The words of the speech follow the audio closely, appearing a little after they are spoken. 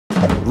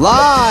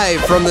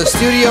Live from the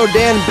studio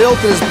Dan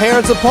built in his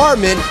parents'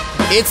 apartment,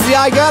 it's the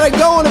I Gotta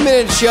Go in a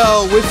Minute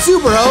show with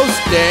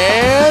superhost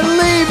Dan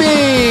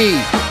Levy.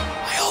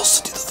 I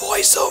also do the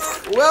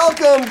voiceover.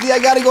 Welcome to the I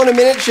Gotta Go in a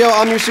Minute show.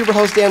 I'm your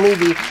superhost Dan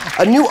Levy.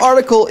 A new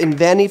article in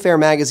Vanity Fair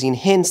magazine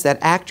hints that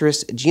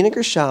actress Gina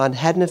Gershon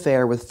had an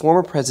affair with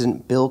former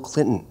President Bill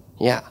Clinton.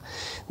 Yeah.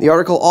 The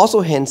article also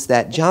hints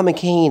that John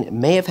McCain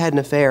may have had an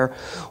affair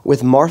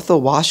with Martha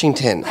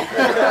Washington.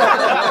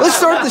 Let's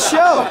start the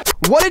show.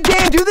 What did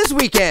Dan do this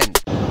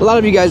weekend? A lot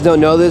of you guys don't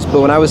know this, but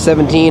when I was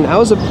 17, I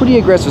was a pretty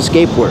aggressive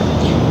skateboarder.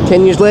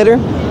 10 years later,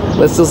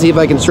 let's still see if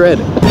I can shred.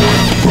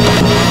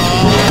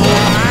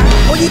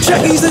 When you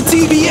check, he's a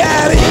TV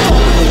addict.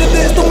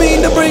 This don't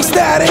mean to bring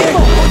static.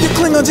 When you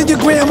cling onto your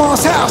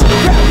grandma's house,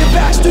 grab your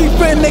backstreet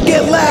friend, they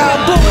get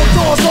loud. Blowing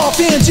doors off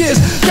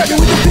hinges, grab you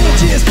with the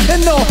pinches.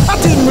 And no,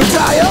 I didn't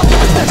retire. I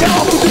snatch it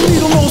off with the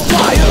needle nose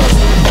pliers.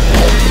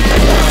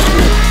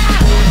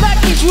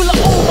 You look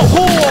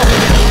overhaul.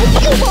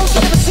 You won't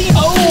ever see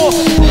more.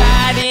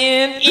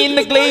 Riding in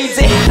the glaze,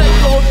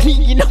 like Lord P,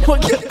 you know I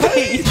get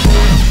paid.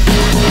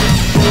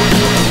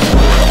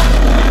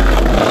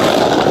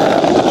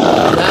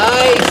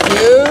 Nice,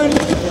 dude.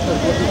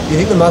 You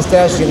think the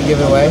mustache is gonna give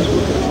it away?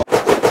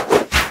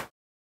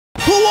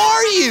 Who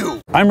are you?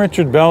 I'm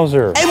Richard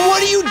Belzer. And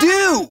what do you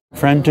do?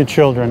 Friend to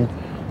children,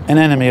 an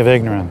enemy of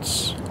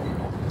ignorance.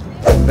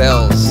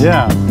 Bells.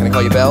 Yeah. Can I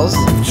call you Bells?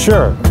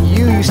 Sure.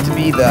 You used to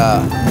be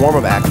the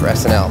warm-up act for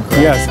SNL.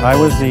 Yes, I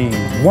was the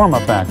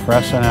warm-up act for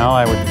SNL.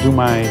 I would do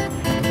my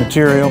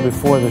material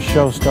before the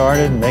show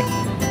started, make,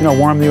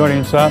 warm the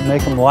audience up,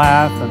 make them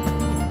laugh,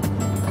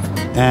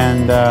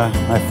 and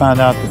I found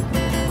out that,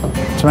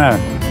 what's the matter?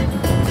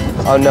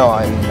 Oh no,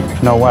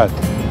 No what?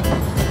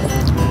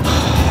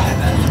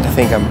 I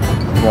think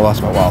I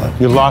lost my wallet.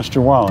 You lost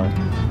your wallet.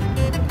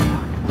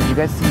 Did you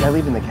guys see I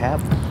leave in the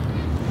cab?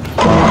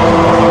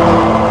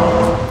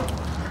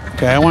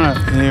 Okay, I want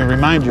to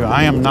remind you,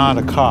 I am not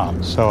a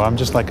cop, so I'm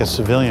just like a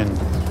civilian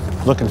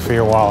looking for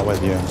your wallet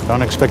with you.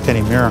 Don't expect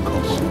any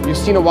miracles. You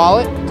seen a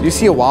wallet? Do you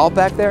see a wallet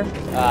back there?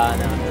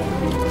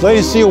 No.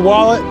 Ladies, see a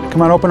wallet?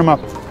 Come on, open them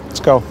up. Let's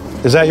go.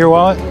 Is that your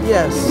wallet?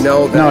 Yes.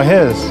 No. No,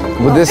 his.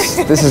 Well, this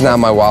is not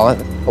my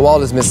wallet. A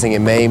wallet is missing. It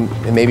may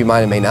be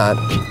mine. It may not.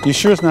 You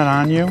sure it's not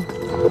on you?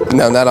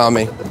 No, not on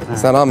me.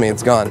 It's not on me.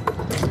 It's gone.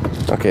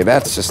 Okay,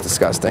 that's just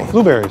disgusting.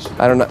 Blueberries.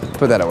 I don't know.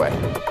 Put that away.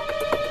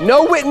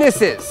 No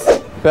witnesses.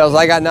 Bells,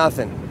 I got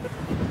nothing.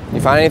 You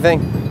find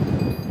anything?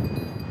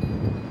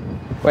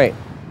 Wait.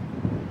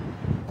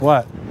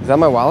 What? Is that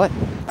my wallet?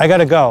 I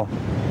gotta go.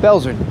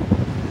 Belzer,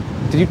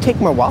 did you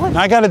take my wallet?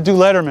 I gotta do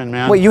Letterman,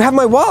 man. Wait, you have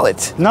my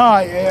wallet?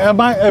 No,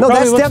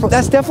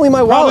 that's definitely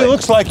my wallet. Probably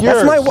looks like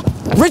yours.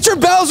 That's Richard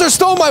Belzer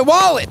stole my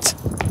wallet!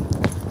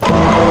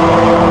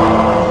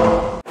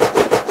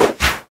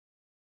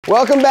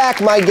 Welcome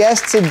back. My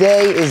guest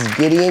today is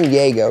Gideon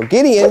Yago.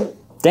 Gideon.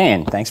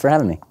 Dan, thanks for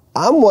having me.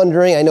 I'm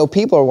wondering, I know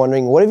people are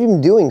wondering, what have you been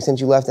doing since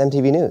you left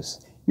MTV News?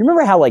 You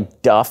remember how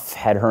Duff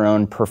had her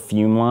own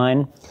perfume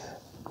line?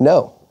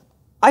 No.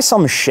 I sell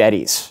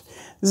machetes.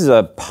 This is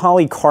a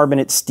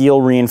polycarbonate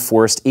steel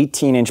reinforced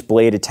 18-inch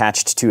blade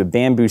attached to a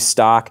bamboo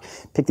stock.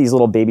 Pick these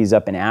little babies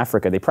up in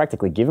Africa. They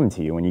practically give them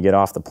to you when you get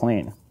off the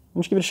plane. Why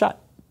don't you give it a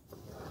shot?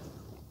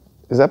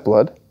 Is that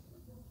blood?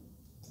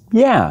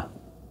 Yeah.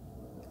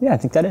 Yeah, I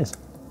think that is.